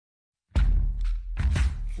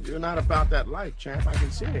You're not about that life, champ. I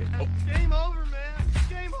can see it. Oh. Game over, man.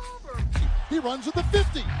 Game over. He runs to the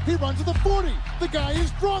 50. He runs to the 40. The guy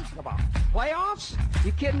is drunk. Come on. Playoffs?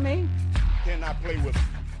 You kidding me? Cannot play with him.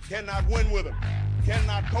 Cannot win with him.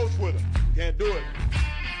 Cannot coach with him. Can't do it.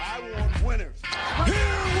 I want winners. Here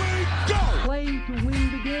we go. Play to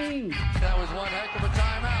win the game. That was one heck of a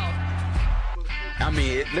timeout. I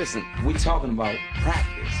mean, listen, we talking about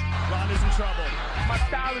practice. Ron is in trouble. My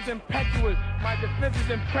style is impetuous. My defense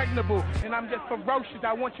is impregnable. And I'm just ferocious.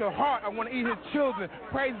 I want your heart. I want to eat his children.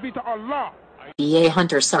 Praise be to Allah. B.A.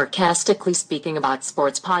 Hunter sarcastically speaking about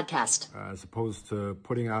sports podcast. As opposed to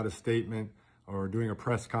putting out a statement or doing a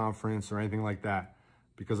press conference or anything like that.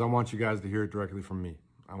 Because I want you guys to hear it directly from me.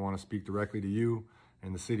 I want to speak directly to you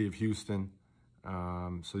and the city of Houston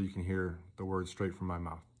so you can hear the words straight from my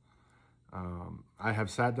mouth. I have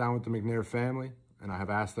sat down with the McNair family and I have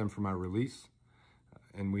asked them for my release,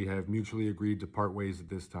 and we have mutually agreed to part ways at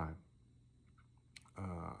this time.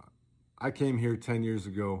 I came here 10 years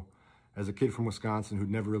ago as a kid from Wisconsin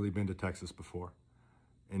who'd never really been to Texas before.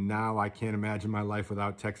 And now I can't imagine my life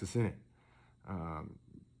without Texas in it.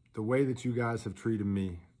 The way that you guys have treated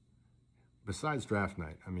me, besides draft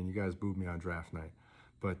night, I mean, you guys booed me on draft night,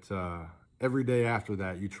 but every day after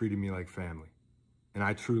that, you treated me like family. And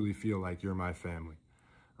I truly feel like you're my family.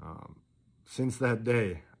 Since that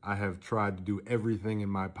day, I have tried to do everything in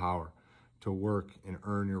my power to work and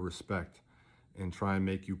earn your respect and try and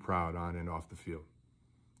make you proud on and off the field.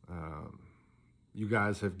 You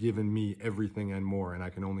guys have given me everything and more, and I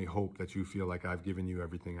can only hope that you feel like I've given you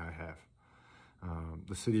everything I have.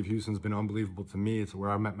 The city of Houston's been unbelievable to me. It's where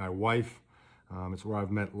I met my wife. It's where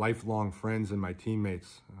I've met lifelong friends and my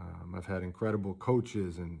teammates. I've had incredible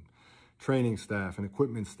coaches and training staff and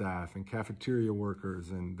equipment staff and cafeteria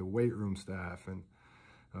workers and the weight room staff and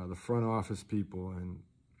the front office people and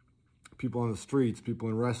people on the streets, people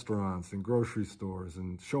in restaurants and grocery stores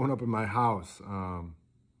and showing up at my house.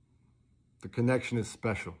 The connection is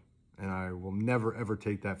special, and I will never, ever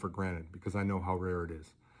take that for granted because I know how rare it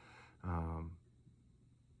is.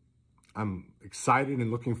 I'm excited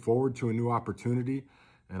and looking forward to a new opportunity,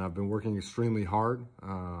 and I've been working extremely hard.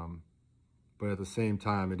 But at the same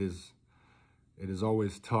time, it is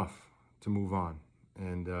always tough to move on.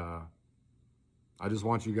 And I just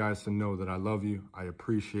want you guys to know that I love you. I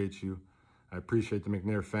appreciate you. I appreciate the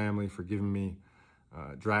McNair family for giving me,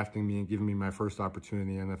 drafting me and giving me my first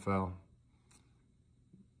opportunity in the NFL.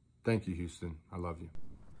 Thank you, Houston. I love you.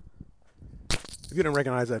 If you don't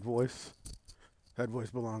recognize that voice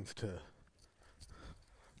belongs to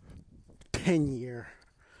 10-year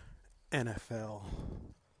NFL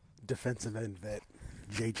defensive end vet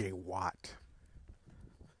J.J. Watt.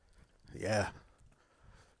 Yeah.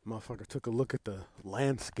 Motherfucker took a look at the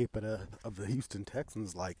landscape of the Houston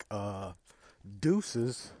Texans like,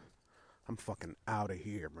 deuces, I'm fucking out of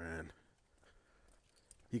here, man.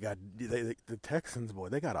 You got the Texans, boy,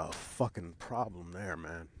 they got a fucking problem there,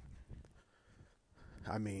 man.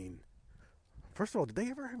 I mean, first of all, did they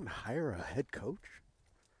ever even hire a head coach?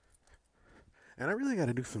 And I really got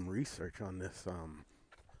to do some research on this.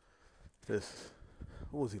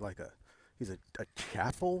 What was he, like he's a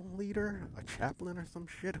chapel leader, a chaplain or some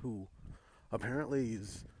shit who apparently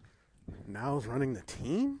now is running the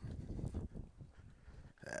team?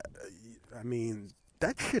 I mean,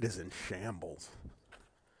 that shit is in shambles.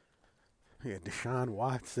 Yeah, Deshaun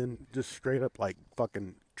Watson just straight up like,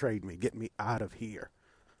 fucking trade me, get me out of here.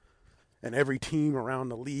 And every team around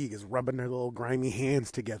the league is rubbing their little grimy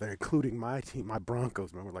hands together, including my team, my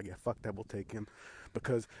Broncos. Man, we're like, yeah, fuck that, we'll take him.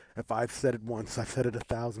 Because if I've said it once, I've said it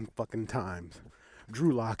 1,000 fucking times.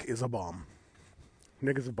 Drew Lock is a bum.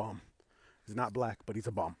 Nigga's a bum. He's not black, but he's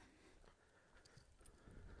a bum.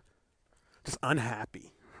 Just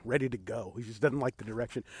unhappy, ready to go. He just doesn't like the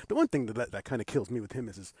direction. The one thing that kind of kills me with him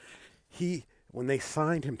is when they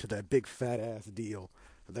signed him to that big fat ass deal,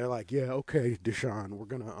 they're like, yeah, okay, Deshaun, we're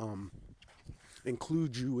gonna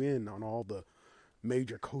include you in on all the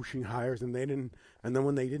major coaching hires, and then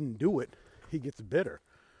when they didn't do it, he gets bitter.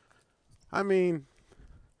 I mean,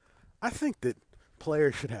 I think that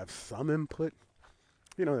players should have some input,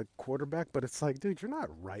 the quarterback, but it's like, dude, you're not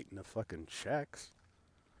writing the fucking checks.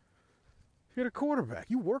 You're the quarterback.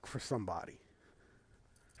 You work for somebody.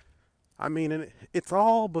 I mean, and it's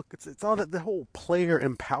all the whole player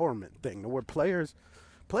empowerment thing, where players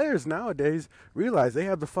nowadays realize they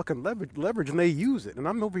have the fucking leverage and they use it. And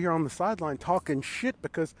I'm over here on the sideline talking shit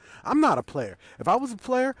because I'm not a player. If I was a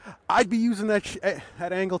player, I'd be using that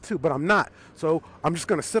angle too, but I'm not. So I'm just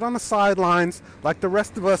going to sit on the sidelines like the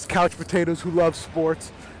rest of us couch potatoes who love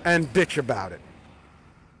sports and bitch about it.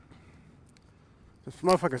 This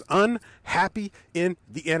motherfucker's unhappy in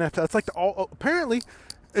the NFL. It's like apparently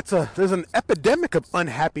there's an epidemic of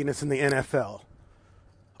unhappiness in the NFL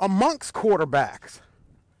amongst quarterbacks.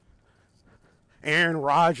 Aaron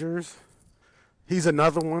Rodgers, he's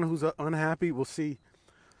another one who's unhappy. We'll see.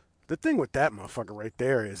 The thing with that motherfucker right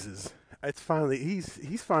there is it's finally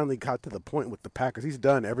he's finally got to the point with the Packers. He's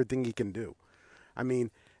done everything he can do. I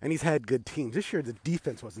mean, and he's had good teams. This year the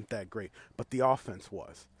defense wasn't that great, but the offense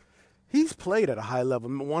was. He's played at a high level,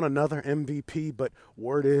 won another MVP, but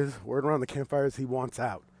word around the campfire is he wants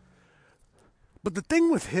out. But the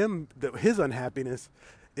thing with him, his unhappiness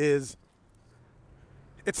is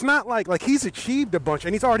it's not like he's achieved a bunch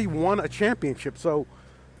and he's already won a championship. So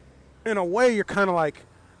in a way, you're kind of like,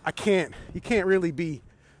 you can't really be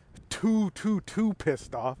too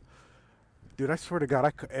pissed off. Dude, I swear to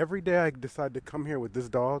God, every day I decide to come here with this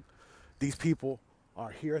dog, these people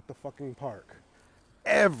are here at the fucking park.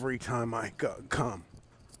 Every time I come.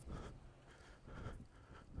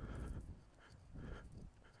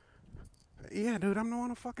 Yeah, dude, I'm not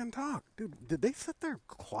want to fucking talk. Dude, did they set their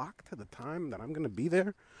clock to the time that I'm going to be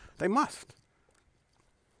there? They must.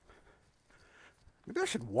 Maybe I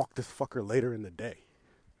should walk this fucker later in the day.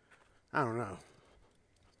 I don't know.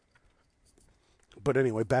 But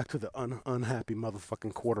anyway, back to the unhappy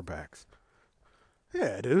motherfucking quarterbacks.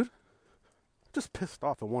 Yeah, dude. Just pissed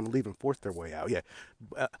off and want to leave and force their way out. Yeah.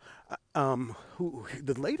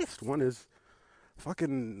 The latest one is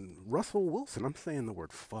fucking Russell Wilson. I'm saying the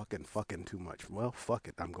word fucking too much. Well, fuck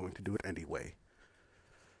it. I'm going to do it anyway.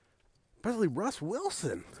 Especially Russ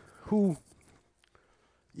Wilson, who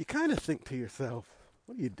you kind of think to yourself,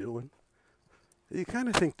 what are you doing? You kind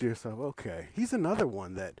of think to yourself, okay, he's another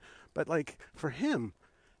one but like for him,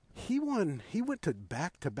 he went to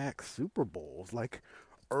back-to-back Super Bowls, like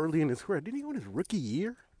early in his career. Didn't he win his rookie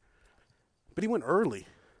year? But he went early.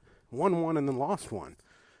 Won one and then lost one.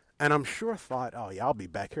 And I'm sure thought, oh, yeah, I'll be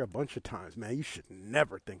back here a bunch of times. Man, you should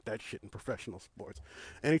never think that shit in professional sports.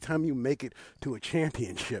 Anytime you make it to a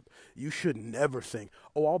championship, you should never think,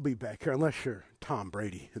 oh, I'll be back here, unless you're Tom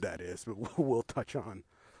Brady, that is. But we'll touch on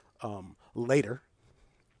later.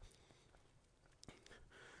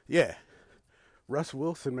 Yeah. Russ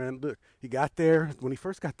Wilson, man, look, he got there. When he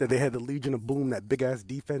first got there, they had the Legion of Boom, that big-ass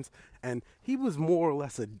defense. And he was more or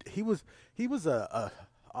less he was a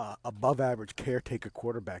above-average caretaker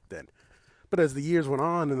quarterback then. But as the years went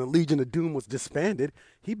on and the Legion of Doom was disbanded,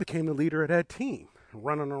 he became the leader of that team,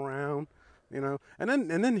 running around, you know. And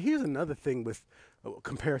then here's another thing with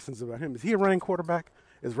comparisons about him. Is he a running quarterback?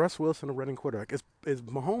 Is Russ Wilson a running quarterback? Is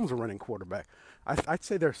Mahomes a running quarterback? I'd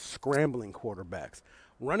say they're scrambling quarterbacks.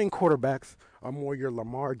 Running quarterbacks are more your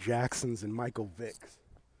Lamar Jacksons and Michael Vicks.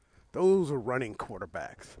 Those are running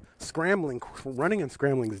quarterbacks. Running and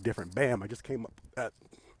scrambling is different. Bam, I just came up.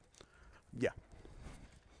 Yeah.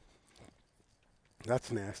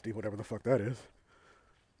 That's nasty, whatever the fuck that is.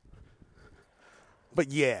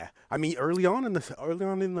 But yeah, I mean, early on in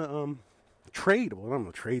the trade, well, I don't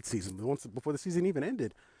know, trade season, but before the season even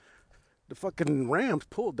ended, the fucking Rams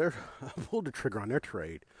pulled the trigger on their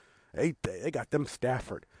trade. They got them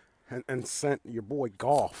Stafford and sent your boy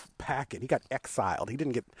Goff packing. He got exiled. He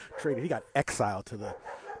didn't get traded. He got exiled to the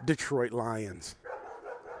Detroit Lions.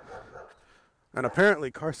 And apparently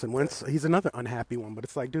Carson Wentz, he's another unhappy one. But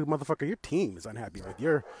it's like, dude, motherfucker, your team is unhappy with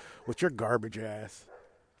your garbage ass.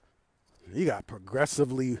 You got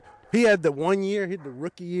progressively. He had the 1 year, he had the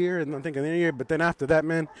rookie year, and I'm thinking the year. But then after that,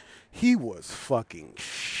 man, he was fucking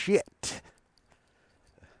shit.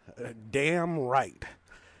 Damn right.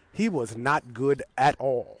 He was not good at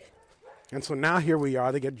all. And so now here we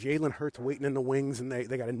are. They got Jalen Hurts waiting in the wings, and they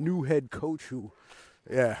got a new head coach who,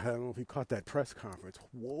 yeah, I don't know if you caught that press conference.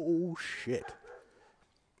 Whoa, shit.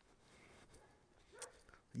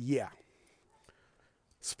 Yeah.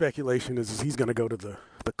 Speculation is he's going to go to the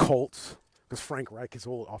Colts because Frank Reich, his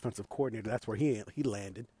old offensive coordinator, that's where he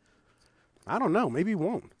landed. I don't know. Maybe he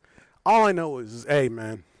won't. All I know is, hey,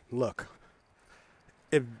 man, look.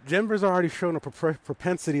 If Denver's already shown a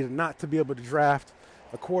propensity not to be able to draft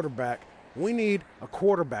a quarterback, we need a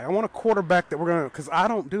quarterback. I want a quarterback that we're going to, because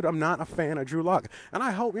I'm not a fan of Drew Lock. And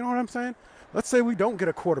I hope, you know what I'm saying? Let's say we don't get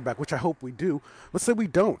a quarterback, which I hope we do. Let's say we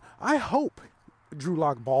don't. I hope Drew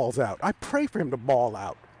Lock balls out. I pray for him to ball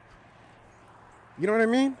out. You know what I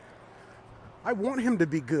mean? I want him to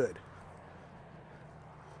be good.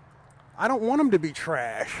 I don't want him to be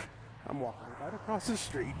trash. I'm walking right across the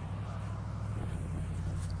street.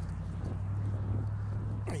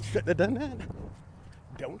 He shouldn't have done that.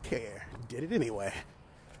 Don't care. Did it anyway.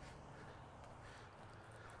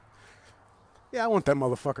 Yeah, I want that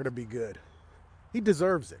motherfucker to be good. He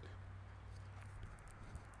deserves it.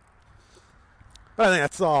 I think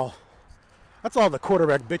that's all. That's all the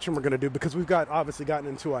quarterback bitching we're gonna do because we've obviously gotten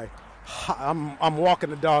into I'm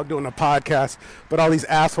walking the dog doing a podcast, but all these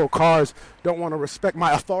asshole cars don't want to respect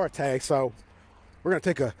my authority, so we're gonna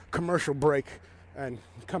take a commercial break and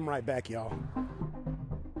come right back, y'all.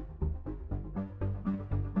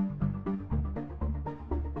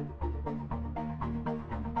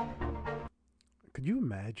 Could you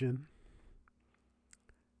imagine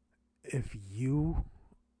if you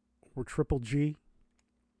were Triple G?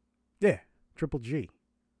 Yeah, Triple G.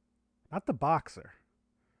 Not the boxer.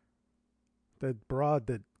 The broad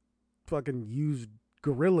that fucking used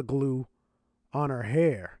Gorilla Glue on her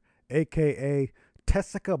hair, a.k.a.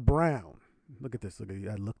 Tessica Brown. Look at this.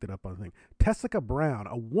 I looked it up on the thing. Tessica Brown,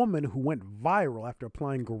 a woman who went viral after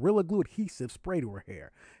applying Gorilla Glue adhesive spray to her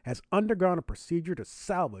hair, has undergone a procedure to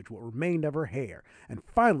salvage what remained of her hair and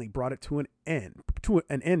finally brought it to an end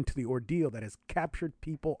to the ordeal that has captured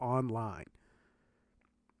people online.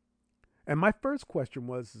 And my first question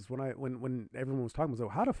was when everyone was talking,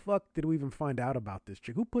 how the fuck did we even find out about this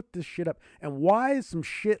chick? Who put this shit up? And why is some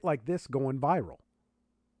shit like this going viral?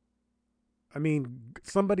 I mean,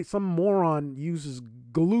 some moron uses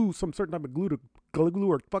glue, some certain type of glue to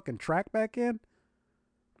glue her fucking track back in.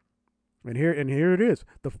 And here it is.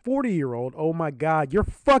 The 40-year-old, oh my God, you're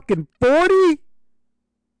fucking 40?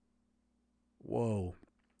 Whoa.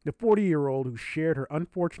 The 40-year-old who shared her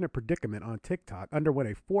unfortunate predicament on TikTok underwent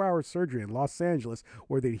a 4-hour surgery in Los Angeles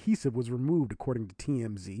where the adhesive was removed, according to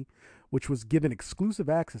TMZ, which was given exclusive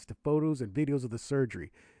access to photos and videos of the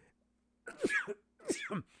surgery.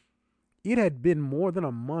 It had been more than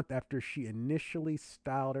a month after she initially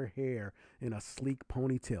styled her hair in a sleek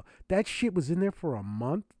ponytail. That shit was in there for a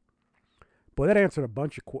month? Boy, that answered a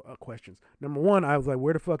bunch of questions. Number one, I was like,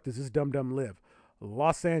 where the fuck does this dum-dum live?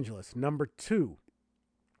 Los Angeles. Number two,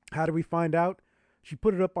 how did we find out? She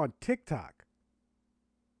put it up on TikTok.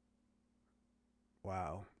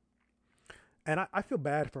 Wow. And I feel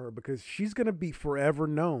bad for her because she's going to be forever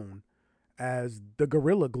known as the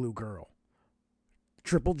Gorilla Glue girl.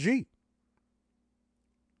 Triple G.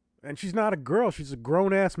 And she's not a girl. She's a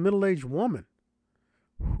grown-ass, middle-aged woman.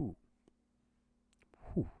 Whew.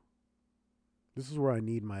 This is where I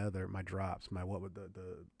need my drops.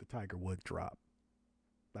 The Tiger Woods drop.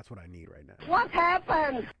 That's what I need right now. What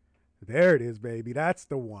happened? There it is, baby. That's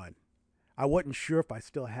the one. I wasn't sure if I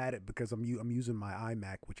still had it because I'm using my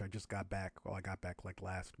iMac, which I just got back. Well, I got back like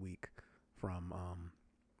last week from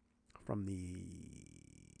the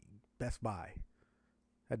Best Buy.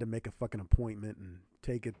 Had to make a fucking appointment and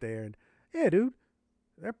take it there. And yeah, dude,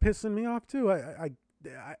 they're pissing me off too.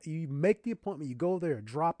 You make the appointment, you go there,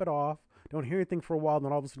 drop it off, don't hear anything for a while, and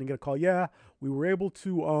then all of a sudden you get a call. Yeah, we were able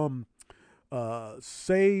to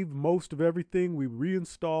save most of everything. We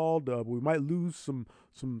reinstalled. We might lose some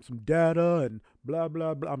data and blah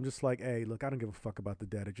blah blah. I'm just like, hey, look, I don't give a fuck about the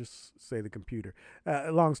data. Just say the computer.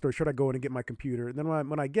 Long story short, I go in and get my computer, and then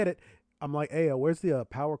when I get it, I'm like, hey, where's the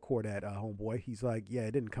power cord at, homeboy? He's like, yeah,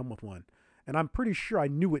 it didn't come with one. And I'm pretty sure I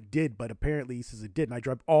knew it did, but apparently he says it didn't. I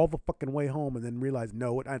drive all the fucking way home and then realize,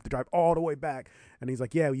 no, I have to drive all the way back. And he's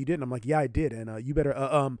like, yeah, well, you didn't. I'm like, yeah, I did. And you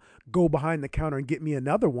better go behind the counter and get me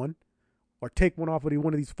another one or take one off of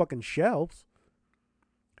one of these fucking shelves.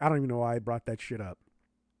 I don't even know why I brought that shit up.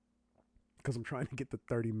 Because I'm trying to get to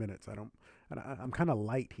 30 minutes. I'm kind of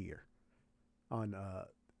light here on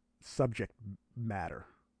subject matter.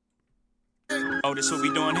 Oh, this what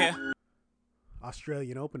we doing here?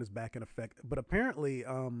 Australian Open is back in effect, but apparently,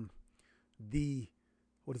 the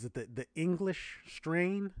English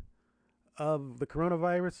strain of the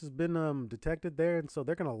coronavirus has been detected there, and so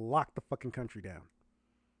they're gonna lock the fucking country down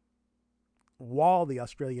while the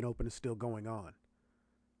Australian Open is still going on.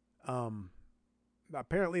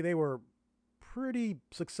 Apparently, they were pretty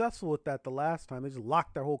successful with that the last time. They just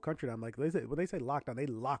locked their whole country down. Like when they say lockdown, they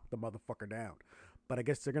locked the motherfucker down. But I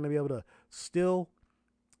guess they're going to be able to still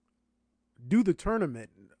do the tournament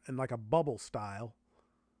in like a bubble style,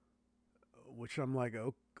 which I'm like,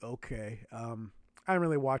 okay. I haven't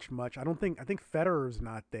really watched much. I think Federer's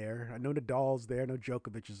not there. I know Nadal's there. I know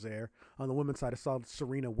Djokovic is there. On the women's side, I saw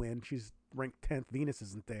Serena win. She's ranked 10th. Venus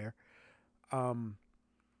isn't there. I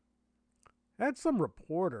had some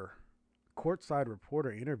courtside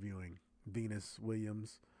reporter interviewing Venus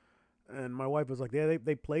Williams. And my wife was like, yeah,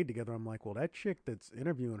 they played together. I'm like, well, that chick that's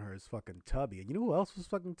interviewing her is fucking tubby. And you know who else was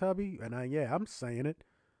fucking tubby? And I'm saying it.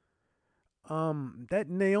 That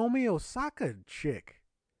Naomi Osaka chick.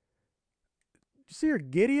 Did you see her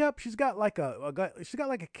giddy up? She's got like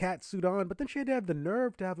a cat suit on, but then she had to have the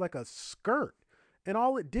nerve to have like a skirt. And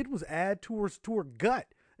all it did was add to her gut.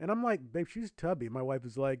 And I'm like, babe, she's tubby. My wife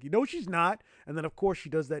is like, she's not. And then, of course, she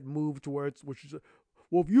does that move towards, where she's like,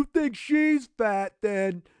 well, if you think she's fat,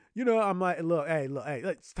 then, I'm like, look,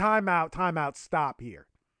 let's time out, stop here.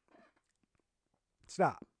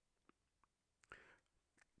 Stop.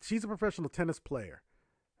 She's a professional tennis player.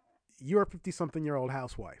 You're a 50-something-year-old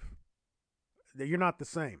housewife. You're not the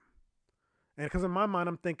same. And because in my mind,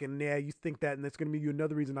 I'm thinking, yeah, you think that, and that's going to be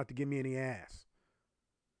another reason not to give me any ass.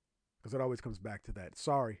 Because it always comes back to that.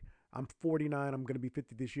 Sorry, I'm 49. I'm going to be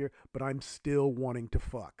 50 this year, but I'm still wanting to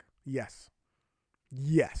fuck. Yes.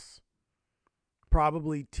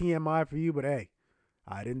 Probably TMI for you, but hey,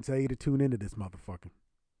 I didn't tell you to tune into this motherfucker.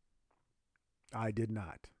 I did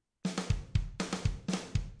not.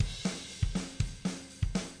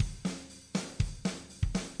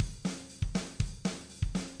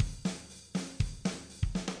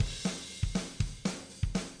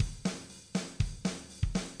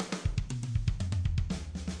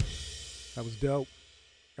 That was dope.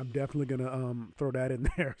 I'm definitely gonna throw that in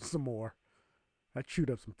there some more. I'd shoot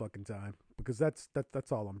up some fucking time because that's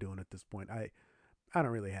all I'm doing at this point. I don't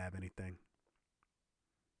really have anything.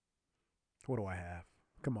 What do I have?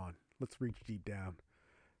 Come on, let's reach deep down.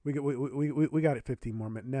 We got it 15 more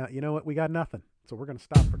minutes. Now, you know what? We got nothing. So we're gonna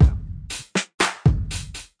stop for now.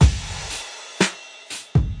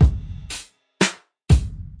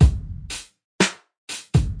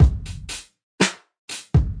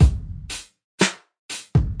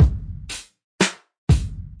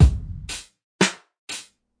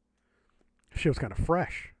 Shit was kind of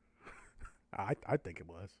fresh. I think it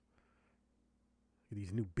was.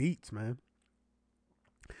 These new beats, man.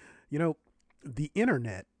 The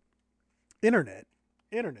internet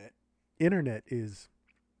is,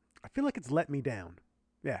 I feel like it's let me down.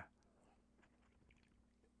 Yeah.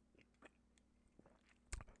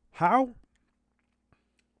 How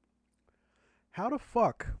the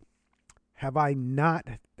fuck have I not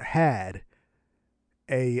had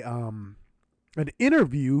an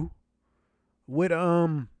interview with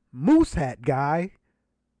Moose Hat guy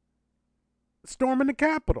storming the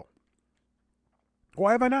Capitol?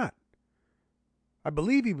 Why have I not? I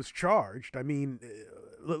believe he was charged. I mean,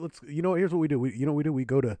 let's. Here's what we do. We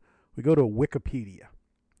go to Wikipedia.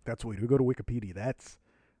 That's what we do. We go to Wikipedia. That's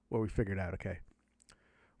where we figured out. Okay,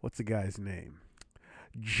 what's the guy's name?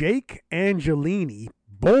 Jake Angelini,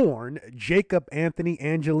 born Jacob Anthony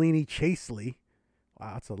Angelini Chaseley.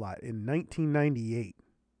 Wow, that's a lot. In 1998.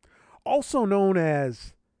 Also known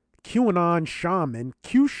as QAnon Shaman,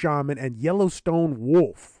 Q Shaman, and Yellowstone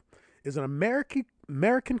Wolf, is an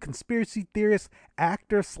American conspiracy theorist,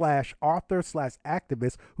 actor / author /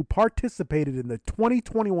 activist who participated in the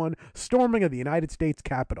 2021 storming of the United States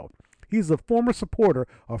Capitol. He's a former supporter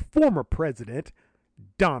of former President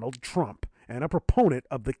Donald Trump and a proponent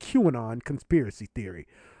of the QAnon conspiracy theory.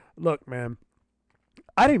 Look, man,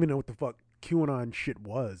 I didn't even know what the fuck QAnon shit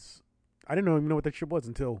was. I didn't even know what that shit was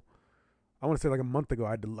until, I want to say like a month ago.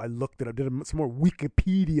 I looked it up, did some more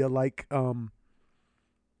Wikipedia-like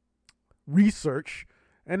research,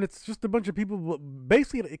 and it's just a bunch of people.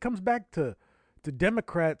 Basically, it comes back to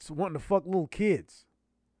Democrats wanting to fuck little kids.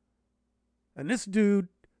 And this dude's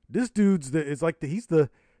he's the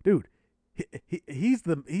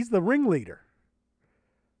ringleader.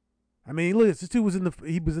 I mean, look, this dude was in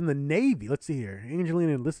the Navy. Let's see here.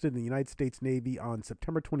 Angelini enlisted in the United States Navy on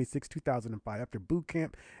September 26, 2005. After boot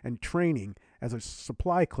camp and training as a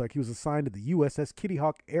supply clerk, he was assigned to the USS Kitty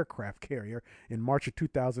Hawk aircraft carrier in March of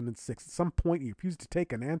 2006. At some point, he refused to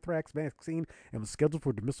take an anthrax vaccine and was scheduled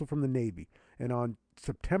for dismissal from the Navy. And on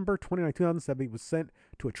September 29, 2007, he was sent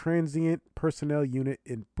to a transient personnel unit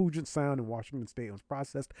in Puget Sound in Washington State and was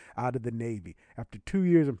processed out of the Navy. After 2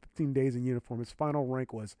 years and 15 days in uniform, his final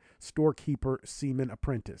rank was storekeeper seaman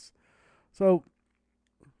apprentice. So,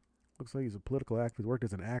 looks like he's a political activist, worked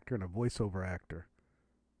as an actor and a voiceover actor,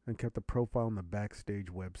 and kept a profile on the Backstage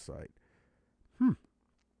website.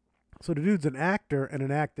 So the dude's an actor and an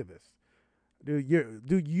activist. Dude,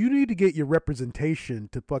 you need to get your representation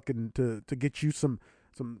to fucking to get you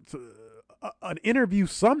an interview,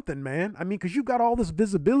 something, man. I mean, because you got all this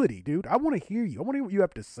visibility, dude. I want to hear you. I want to hear what you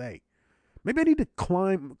have to say. Maybe I need to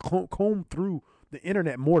comb through the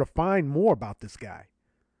internet more to find more about this guy.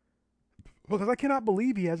 Because I cannot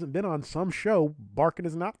believe he hasn't been on some show barking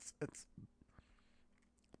his nuts.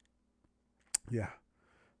 Yeah.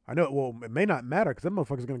 I know, well, it may not matter because that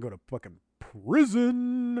motherfucker's going to go to fucking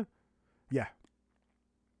prison. Yeah.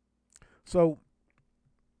 So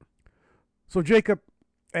Jacob,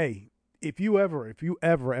 hey, if you ever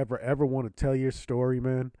want to tell your story,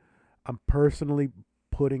 man, I'm personally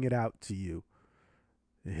putting it out to you.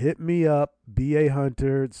 Hit me up, B.A.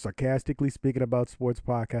 Hunter, sarcastically speaking about sports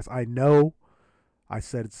podcast. I know I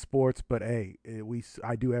said it's sports, but hey,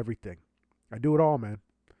 I do everything. I do it all, man.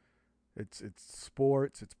 It's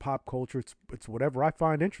sports, it's pop culture, it's whatever I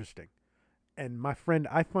find interesting. And my friend,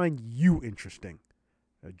 I find you interesting.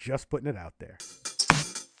 Just putting it out there.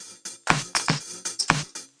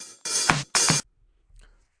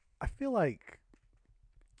 I feel like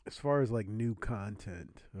as far as like new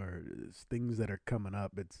content or things that are coming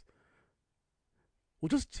up, it's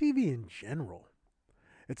just TV in general.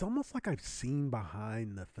 It's almost like I've seen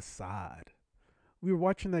behind the facade. We were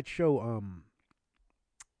watching that show,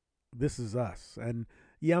 This Is Us, and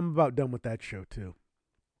yeah, I'm about done with that show too.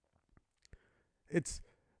 It's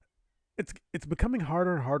becoming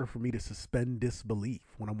harder and harder for me to suspend disbelief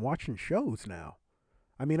when I'm watching shows now.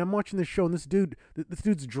 I mean, I'm watching this show, and this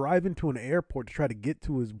dude's driving to an airport to try to get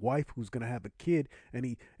to his wife who's going to have a kid, and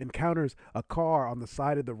he encounters a car on the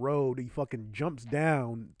side of the road. He fucking jumps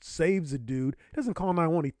down, saves a dude, doesn't call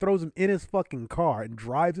 911. He throws him in his fucking car and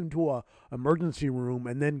drives him to a emergency room,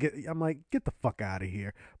 and then I'm like, get the fuck out of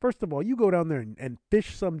here. First of all, you go down there and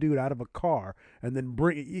fish some dude out of a car, and then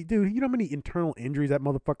dude, you know how many internal injuries that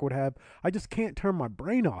motherfucker would have? I just can't turn my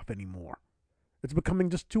brain off anymore. It's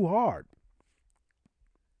becoming just too hard.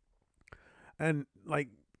 And like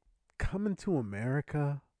Coming to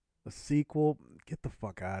America, a sequel, get the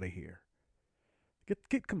fuck out of here.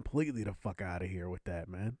 Get completely the fuck out of here with that,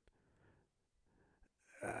 man.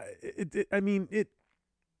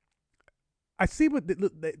 I see what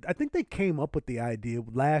I think they came up with the idea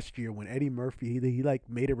last year when Eddie Murphy he like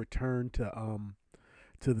made a return to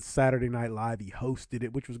the Saturday Night Live. He hosted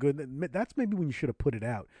it, which was good. That's maybe when you should have put it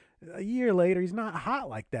out. A year later, he's not hot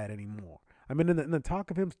like that anymore. I mean, in the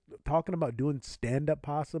talk of him talking about doing stand-up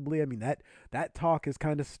possibly, I mean, that talk has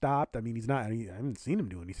kind of stopped. I mean, I haven't seen him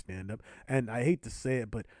do any stand-up. And I hate to say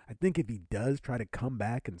it, but I think if he does try to come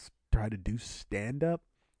back and try to do stand-up,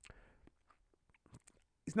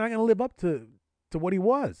 he's not going to live up to what he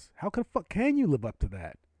was. How the fuck can you live up to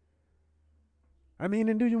that? I mean,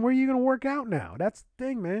 and dude, where are you going to work out now? That's the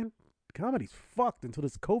thing, man. Comedy's fucked until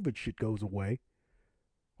this COVID shit goes away.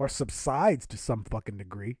 Or subsides to some fucking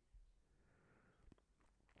degree.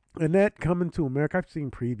 And that Coming to America, I've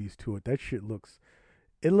seen previews to it. That shit looks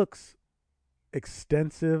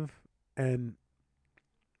extensive and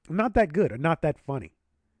not that good or not that funny.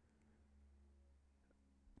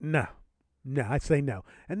 No, I'd say no.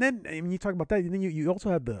 And then I mean, you talk about that, and then you also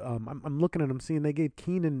have the I'm looking at them, seeing they gave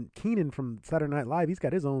Keenan from Saturday Night Live. He's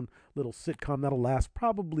got his own little sitcom that'll last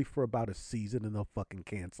probably for about a season, and they'll fucking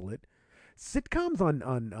cancel it. Sitcoms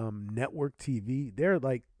on network TV, they're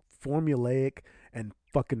like formulaic and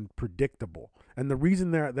fucking predictable, and the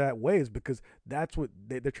reason they're that way is because that's what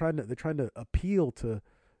they're trying to appeal to,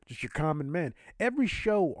 just your common man. Every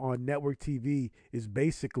show on network TV is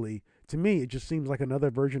basically, to me, it just seems like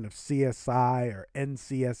another version of CSI or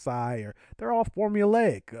NCSI, or they're all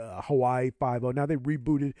formulaic. Hawaii Five-0. Now they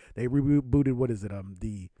rebooted. What is it?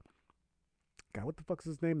 The God, what the fuck's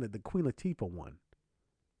his name? The Queen Latifah one.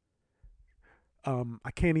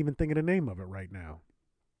 I can't even think of the name of it right now.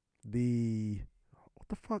 What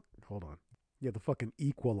the fuck? Hold on. Yeah, the fucking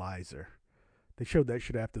Equalizer. They showed that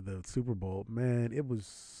shit after the Super Bowl. Man, it was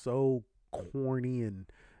so corny, and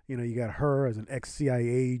you know, you got her as an ex-CIA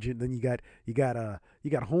agent. Then you got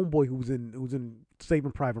Homeboy who's in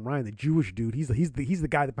Saving Private Ryan, the Jewish dude. He's the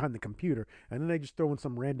guy behind the computer. And then they just throw in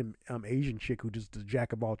some random Asian chick who just does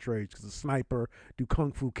jack of all trades, because a sniper, do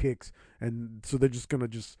kung fu kicks, and so they're just gonna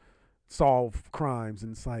just solve crimes.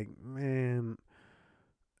 And it's like, man,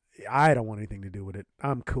 I don't want anything to do with it.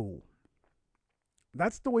 I'm cool.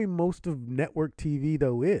 That's the way most of network TV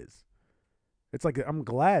though is. It's like, I'm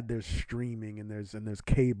glad there's streaming and there's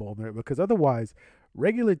cable there, because otherwise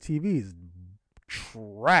regular TV is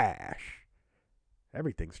trash.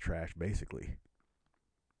 Everything's trash basically.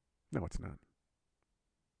 No, it's not.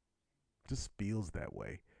 It just feels that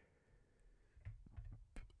way.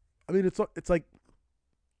 I mean, it's like,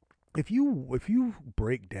 if you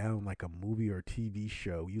break down like a movie or a TV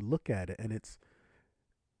show, you look at it and it's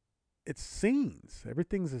scenes.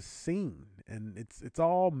 Everything's a scene, and it's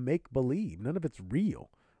all make believe. None of it's real.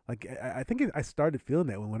 Like I think I started feeling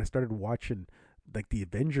that when I started watching like the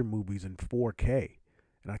Avenger movies in 4K,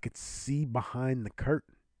 and I could see behind the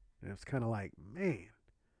curtain, and it's kind of like, man,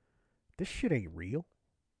 this shit ain't real.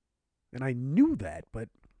 And I knew that, but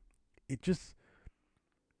it just,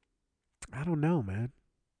 I don't know, man.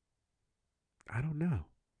 I don't know.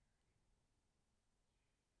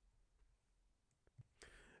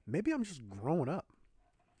 Maybe I'm just growing up.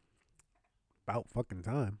 About fucking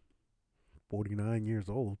time. 49 years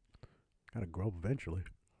old. Gotta grow up eventually.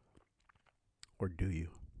 Or do you?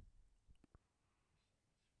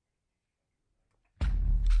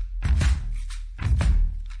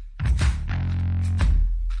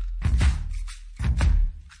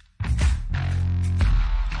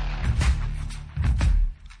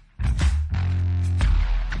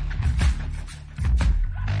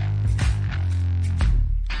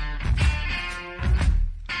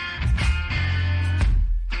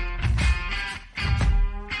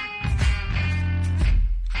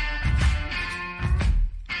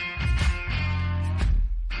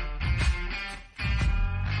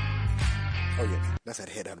 Oh, yeah, that's at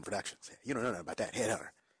Headhunter Productions. You don't know nothing about that.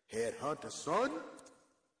 Headhunter, son.